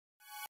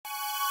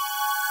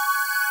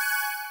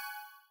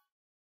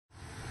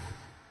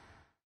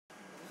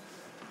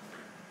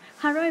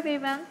Hello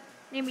everyone,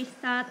 let me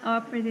start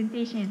our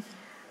presentation.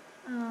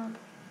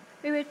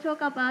 We will talk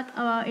about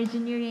our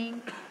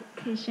engineering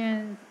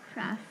session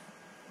class.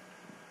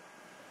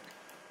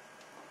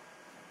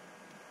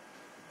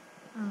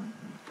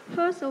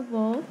 First of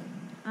all,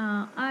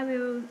 I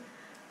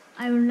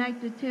would like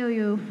to tell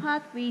you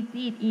what we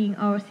did in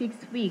our 6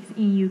 weeks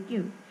in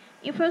UQ.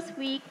 In first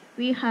week,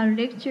 we had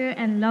lecture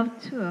and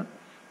lab tour.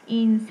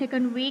 In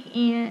second week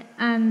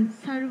and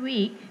third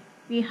week,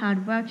 we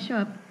had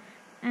workshop.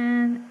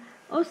 And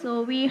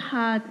also, we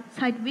had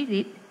site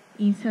visit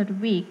in third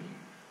week.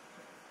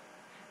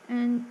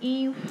 And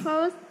in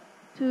first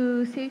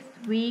to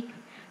sixth week,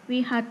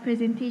 we had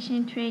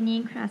presentation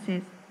training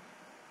classes.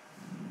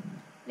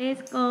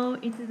 Let's go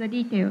into the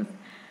details.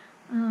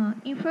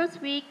 In first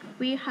week,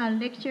 we had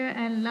lecture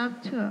and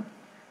lab tour.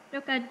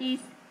 Look at this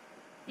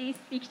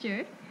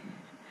picture.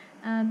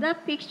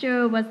 That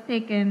picture was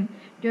taken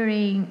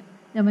during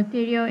the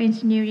material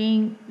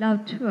engineering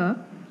lab tour.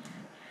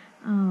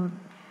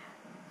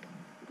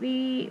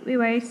 We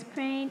were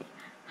explained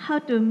how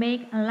to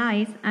make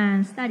alloys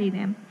and study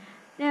them.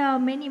 There are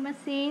many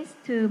machines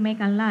to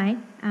make alloy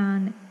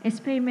and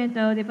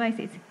experimental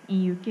devices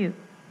in UQ.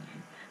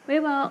 We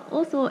were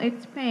also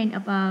explained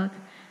about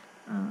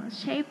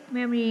shape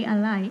memory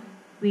alloy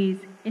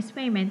with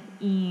experiment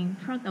in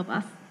front of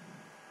us.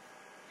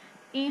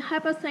 In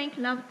hypersonic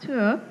lab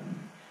tour,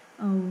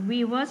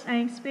 we watched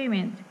an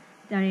experiment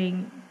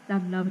during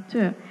that lab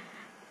tour.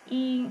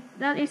 In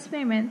that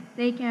experiment,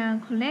 they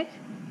can collect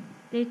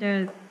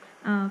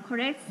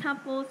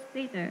samples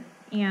data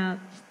in a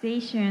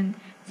station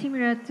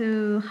similar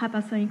to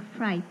hypersonic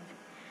flight.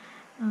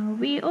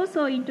 We were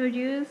also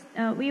introduced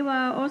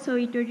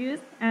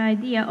an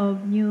idea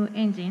of new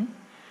engine.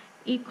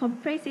 It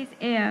compresses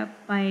air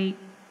by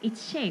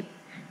its shape,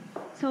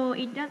 so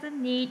it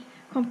doesn't need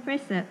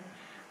compressor.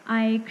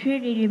 I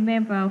clearly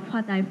remember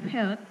what I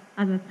felt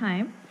at the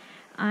time.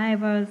 I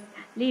was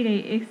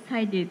really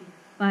excited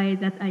by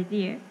that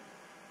idea.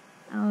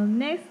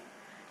 Next,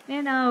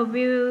 then I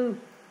will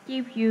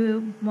give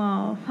you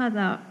more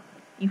further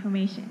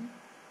information.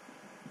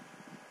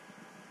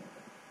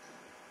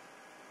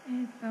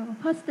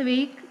 First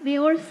week, we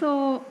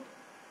also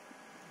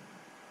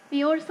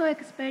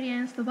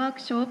experienced the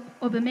workshop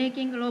of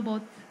making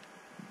robots.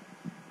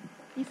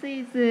 This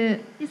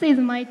is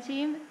my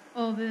team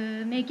of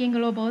making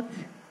robots.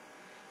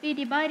 We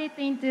divided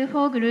into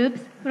 4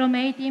 groups from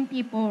 18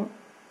 people.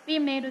 We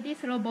made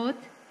this robot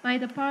by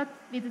the part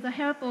with the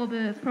help of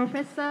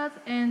professors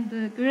and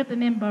group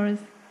members.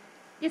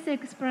 This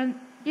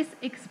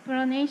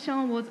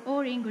explanation was all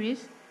English,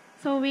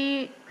 so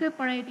we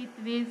cooperated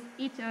with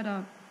each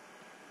other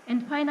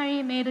and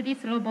finally made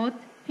this robot,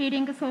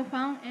 feeling so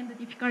fun and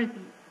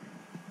difficulty.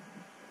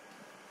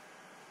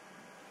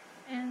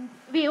 And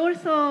we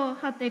also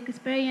had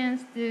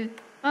experienced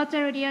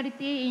virtual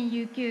reality in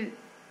UQ.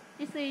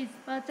 This is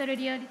virtual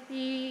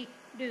reality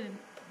room.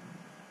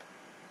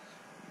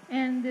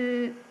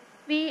 And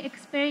we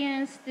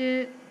experienced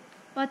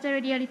virtual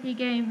reality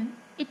game.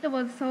 It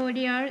was so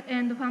real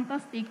and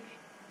fantastic.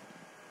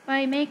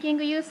 By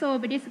making use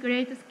of this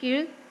great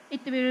skill,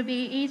 it will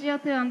be easier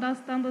to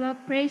understand the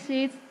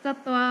places that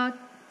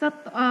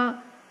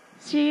are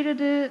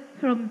shielded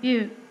from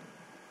view.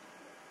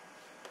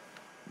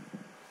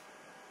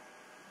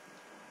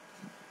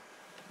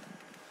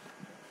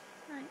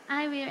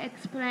 I will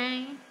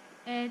explain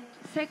it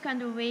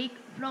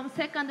from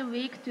second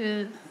week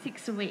to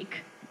 6th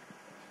week.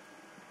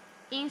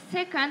 In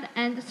second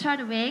and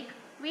third week,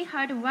 we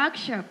had a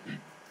workshop.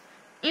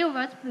 It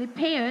was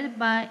prepared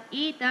by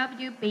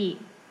EWB.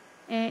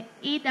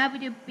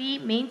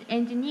 EWB means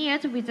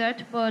Engineers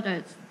Without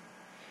Borders.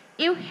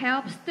 It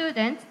helps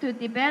students to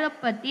develop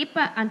a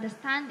deeper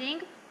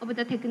understanding of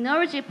the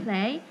technology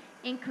play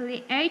in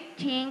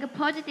creating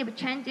positive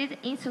changes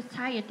in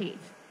societies.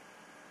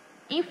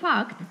 In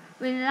fact,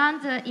 we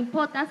learned the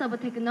importance of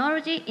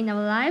technology in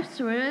our lives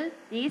through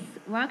this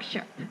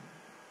workshop.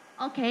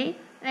 Okay,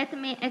 let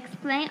me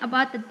explain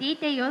about the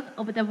details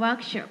of the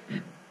workshop.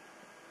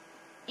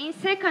 In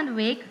second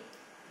week,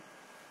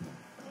 look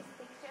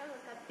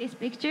at this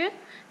picture.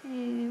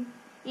 In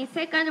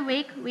second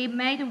week, we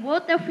made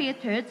water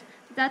filters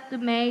that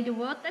made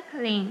water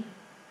clean.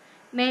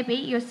 Maybe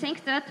you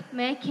think that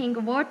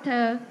making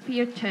water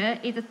filter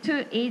is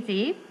too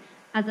easy,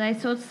 as I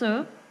thought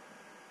so.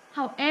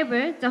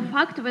 However, the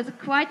fact was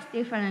quite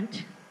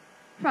different.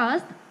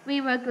 First,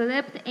 we were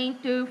grouped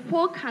into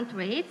 4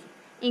 countries,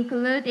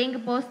 including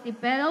both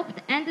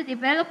developed and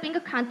developing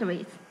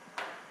countries.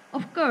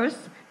 Of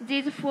course,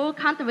 these 4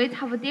 countries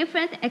have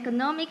different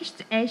economic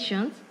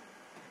situations,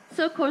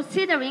 so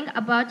considering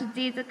about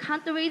these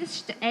countries'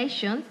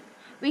 situations,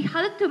 we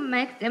had to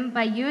make them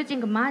by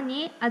using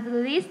money as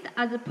least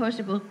as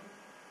possible.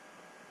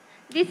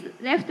 This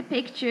left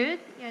picture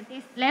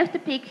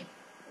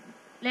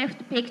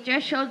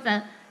shows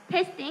the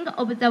testing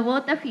of the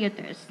water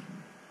filters.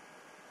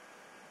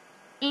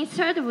 In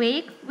third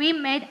week, we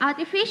made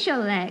artificial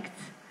legs,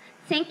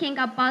 thinking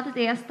about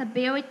their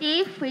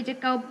stability,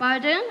 physical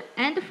burden,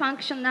 and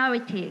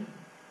functionality.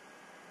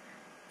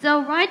 The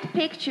right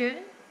picture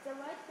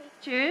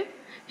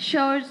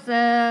shows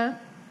the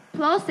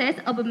process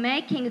of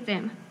making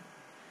them.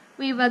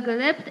 We were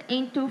grouped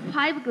into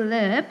 5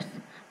 groups,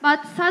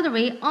 but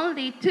sadly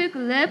only 2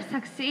 groups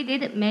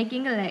succeeded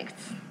making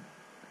legs.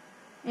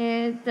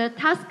 The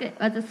task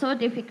was so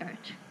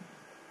difficult.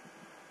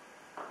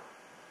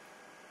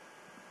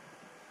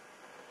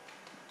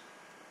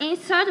 In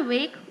 3rd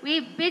week, we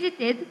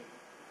visited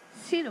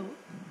CISRO.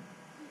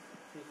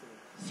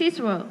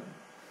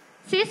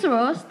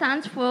 CISRO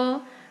stands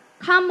for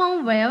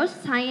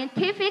Commonwealth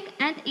Scientific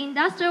and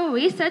Industrial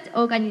Research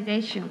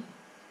Organization.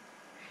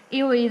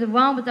 It is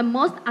one of the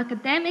most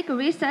academic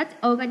research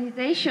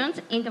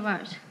organizations in the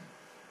world.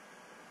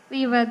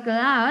 We were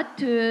glad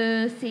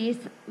to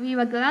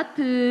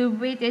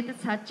visit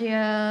such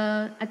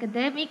an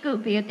academic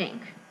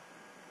building.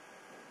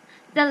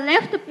 The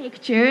left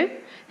picture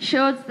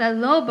shows the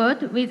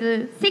robot with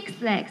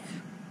 6 legs.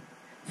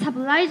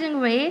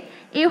 Surprisingly,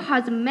 it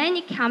has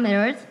many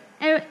cameras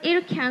and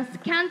it can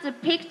scan the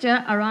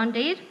picture around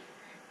it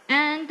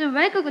and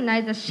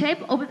recognize the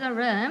shape of the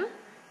room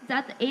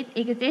that it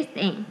exists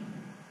in.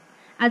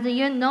 As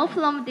you know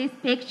from this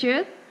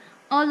picture,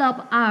 all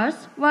of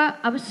us were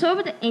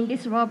absorbed in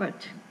this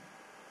robot.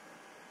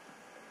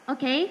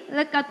 Okay,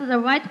 look at the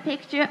right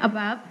picture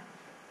above.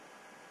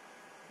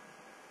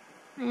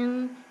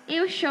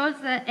 It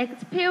shows the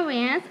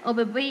experience of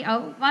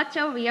VR,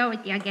 virtual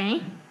reality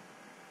again.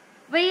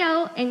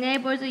 VR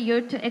enables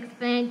you to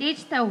explain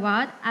digital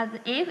world as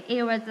if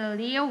it was a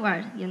real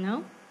world, you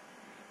know.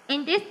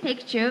 In this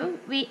picture,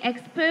 we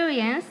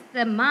experience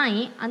the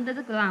mine under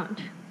the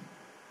ground.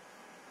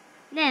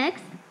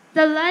 Next,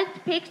 the right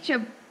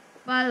picture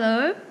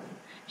below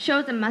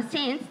shows the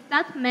machines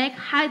that make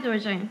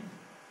hydrogen.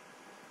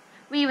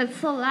 We were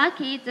so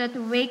lucky that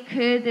we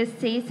could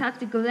see such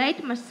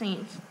great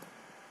machines.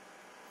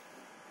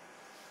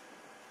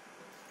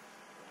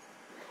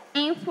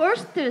 In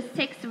 4th to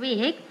 6th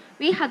week,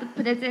 we had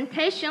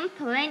presentation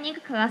training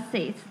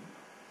classes.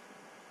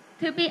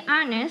 To be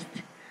honest,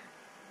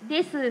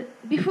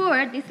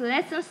 before this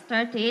lesson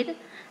started,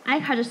 I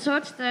had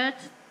thought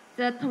that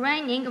the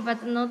training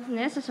was not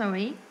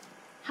necessary.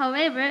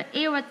 However,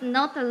 it was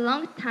not a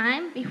long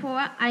time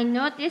before I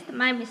noticed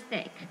my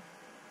mistake.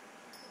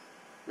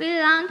 We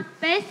learned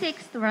basic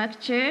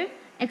structure,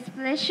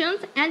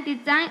 expressions, and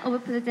design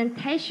of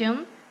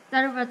presentation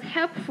that was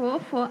helpful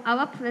for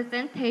our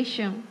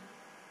presentation.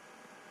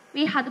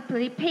 We had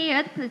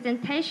prepared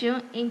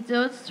presentation in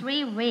those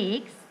 3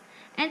 weeks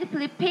and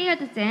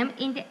prepared them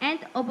in the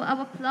end of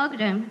our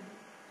program.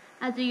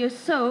 As you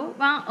saw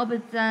one of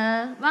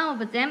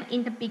them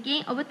in the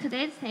beginning of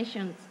today's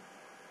sessions.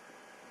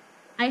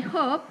 I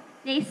hope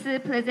this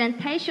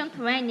presentation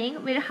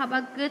training will have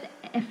a good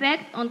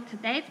effect on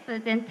today's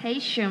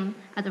presentation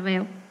as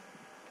well.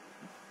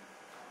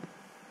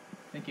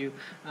 Thank you.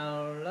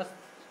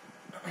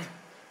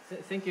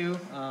 Thank you.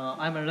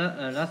 I'm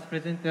a last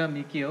presenter,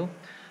 Mikio.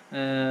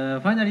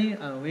 Finally,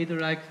 we'd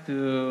like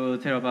to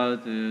tell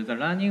about the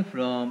learning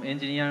from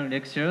engineering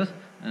lectures,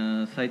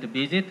 site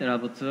visit,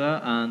 lab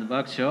tour, and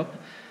workshop.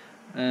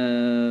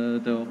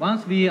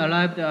 Once we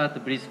arrived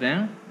at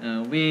Brisbane,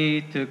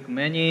 we took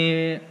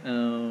many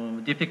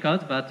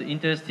difficult but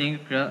interesting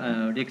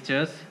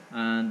lectures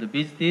and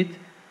visited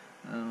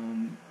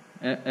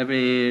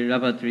every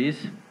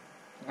laboratories.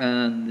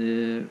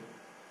 And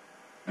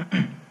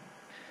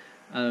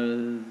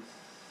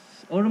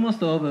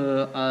almost all of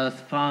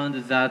us found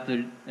that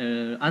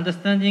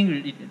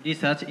understanding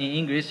research in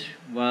English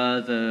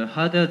was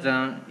harder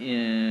than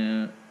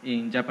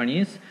in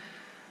Japanese,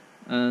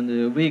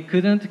 and we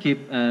couldn't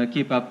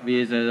keep up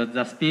with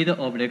the speed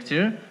of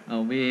lecture.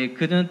 We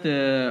couldn't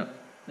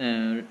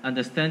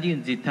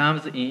understand the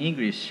terms in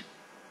English.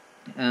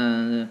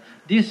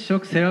 This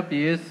shock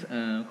therapy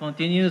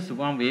continues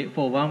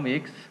for 1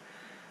 week.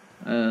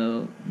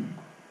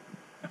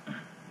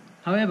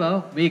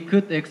 However, we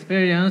could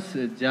experience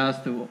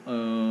just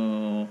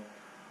a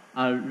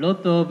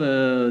lot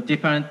of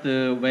different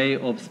way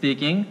of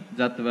speaking.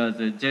 That was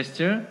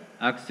gesture,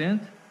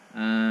 accent,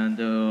 and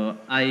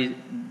eye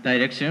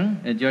direction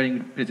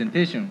during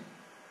presentation.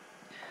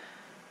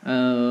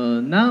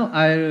 Now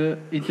I'll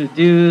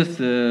introduce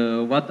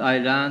what I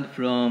learned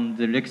from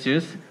the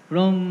lectures.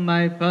 From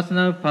my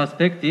personal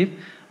perspective,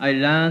 I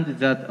learned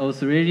that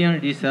Australian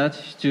research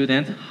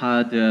students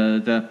had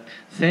the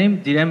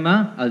same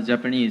dilemma as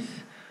Japanese.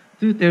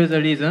 To tell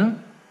the reason,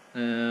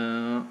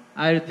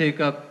 I'll take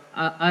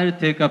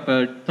up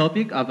a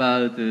topic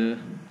about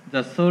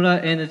the solar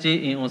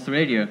energy in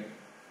Australia.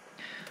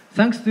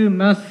 Thanks to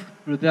mass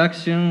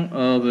production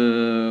of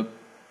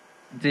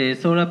the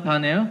solar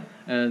panel,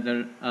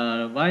 the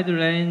wide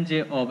range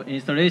of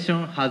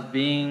installation has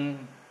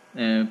been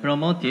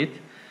promoted,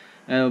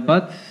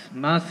 but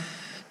mass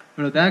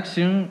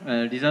production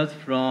results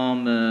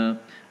from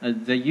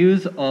the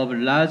use of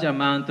large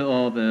amount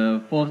of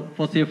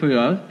fossil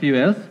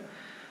fuels.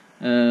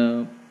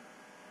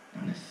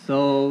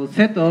 So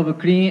set of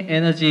clean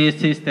energy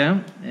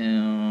system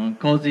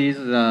causes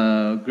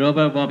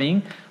global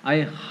warming.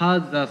 I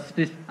heard that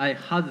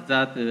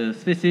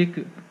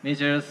specific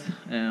measures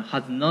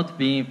has not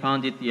been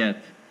founded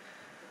yet.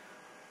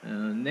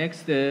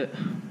 Next,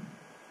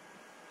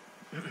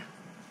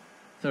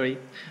 sorry.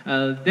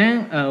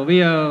 Then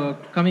we are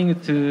coming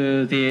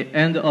to the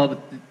end of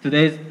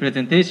today's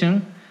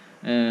presentation.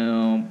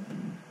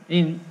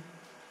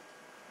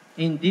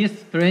 In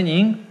this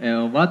training,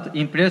 what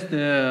impressed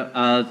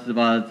us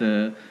was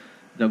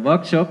the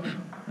workshop.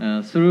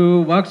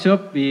 Through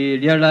workshop, we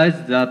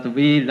realized that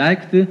we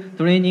liked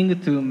training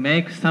to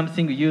make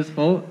something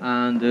useful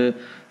and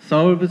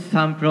solve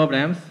some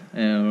problems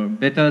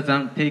better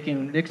than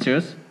taking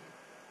lectures.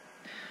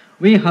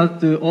 We had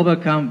to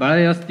overcome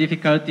various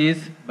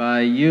difficulties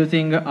by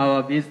using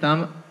our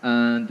wisdom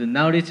and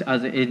knowledge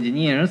as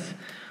engineers.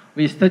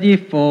 We study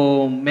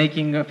for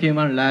making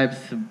human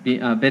lives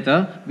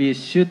better. We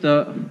should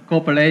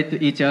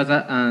cooperate each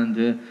other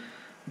and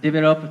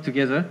develop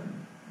together.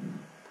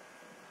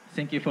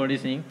 Thank you for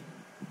listening.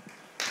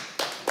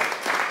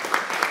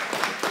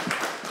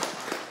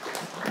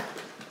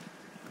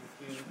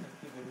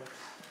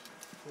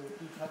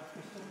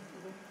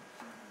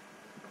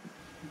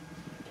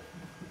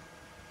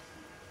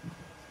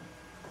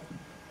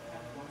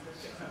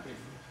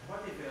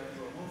 What is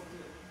your most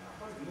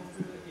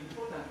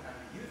important and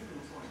useful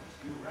knowledge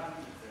you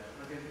learned in the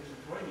presentation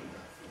training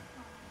class?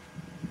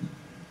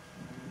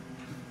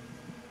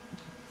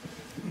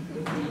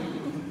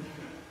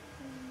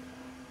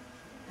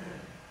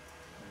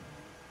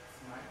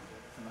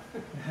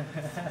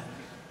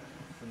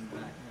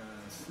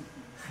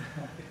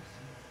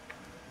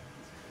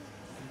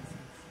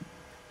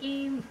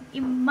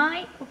 In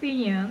my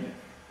opinion,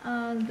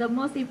 the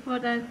most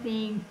important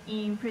thing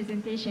in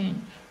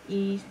presentation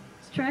is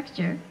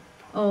structure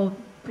of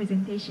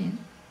presentation.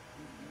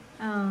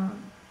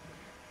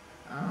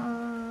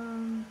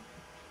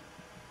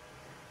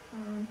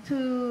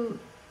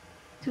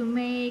 To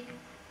make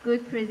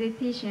good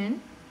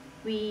presentation,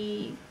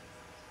 we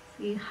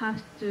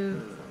have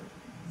to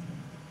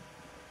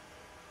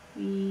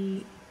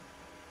make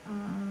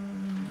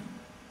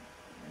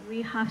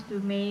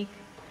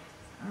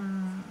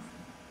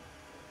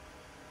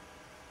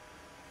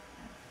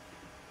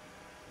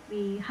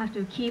we have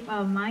to keep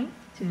our mind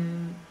to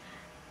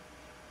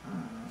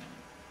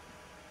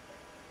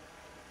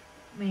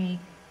make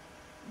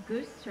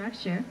good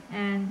structure,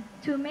 and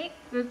to make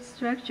good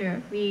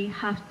structure we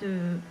have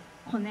to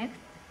connect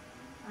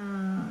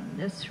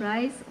the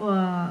slides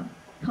or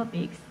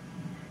topics.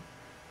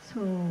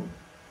 So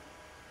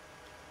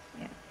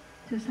yeah,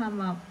 to sum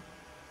up,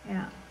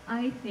 yeah,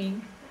 I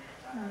think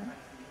yeah.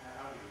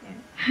 Okay.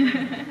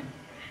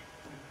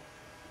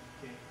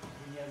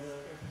 Any other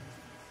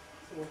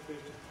small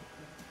question?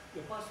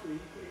 The first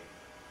week,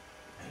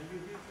 you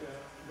did a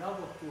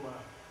labo tour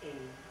in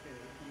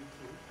UK,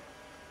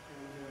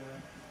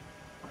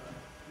 and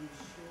you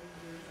showed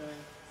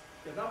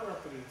the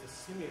laboratory is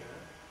similar,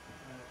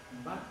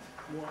 but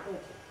more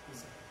open.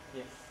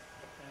 Yes.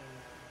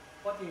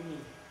 What do you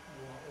mean,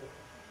 more open?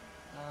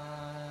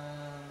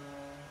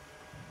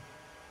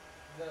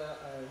 The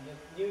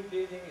new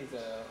building is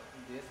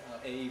this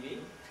AEB.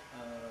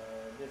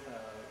 This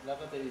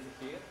laboratory is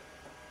here.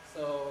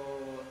 So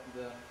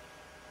the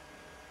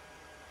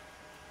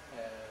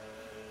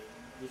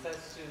research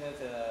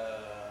students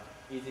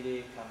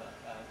easily can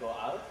go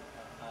out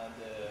and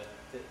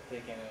they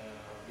can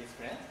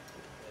explain.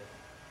 Yes.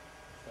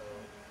 So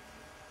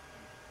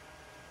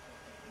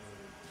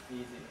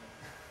easy.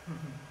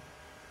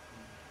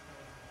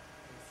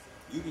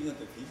 ユビだっ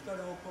てフィジカ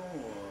ルオープンを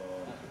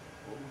オー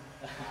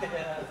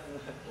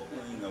プ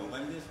ンインがお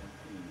金です。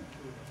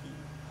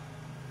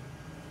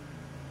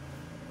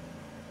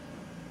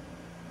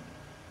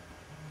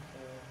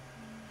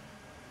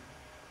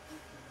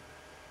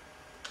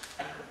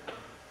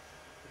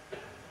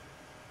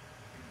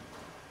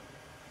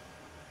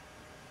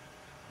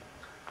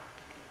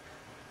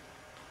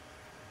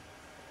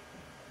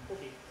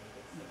Okay.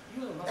 You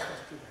are a master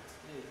student.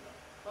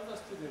 Other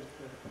student,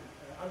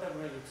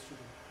 undergraduate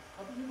student.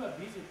 Have you ever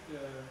visited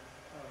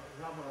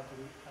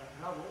laboratory,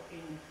 lab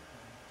in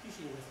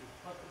Kyushu University,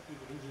 Faculty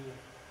of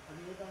Engineering? Have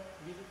you ever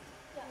visited?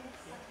 Yeah.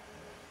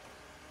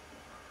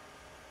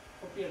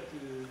 Compared to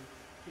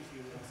Kyushu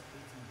University,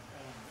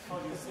 how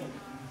do you think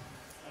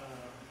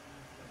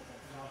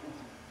lab?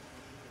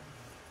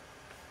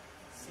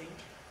 Think?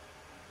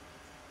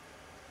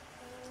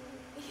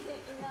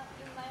 In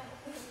my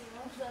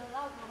opinion,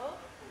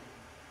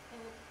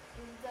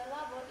 the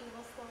lab in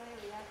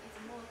Australia is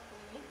more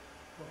clean.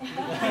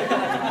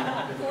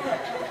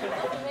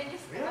 Not many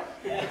stuff.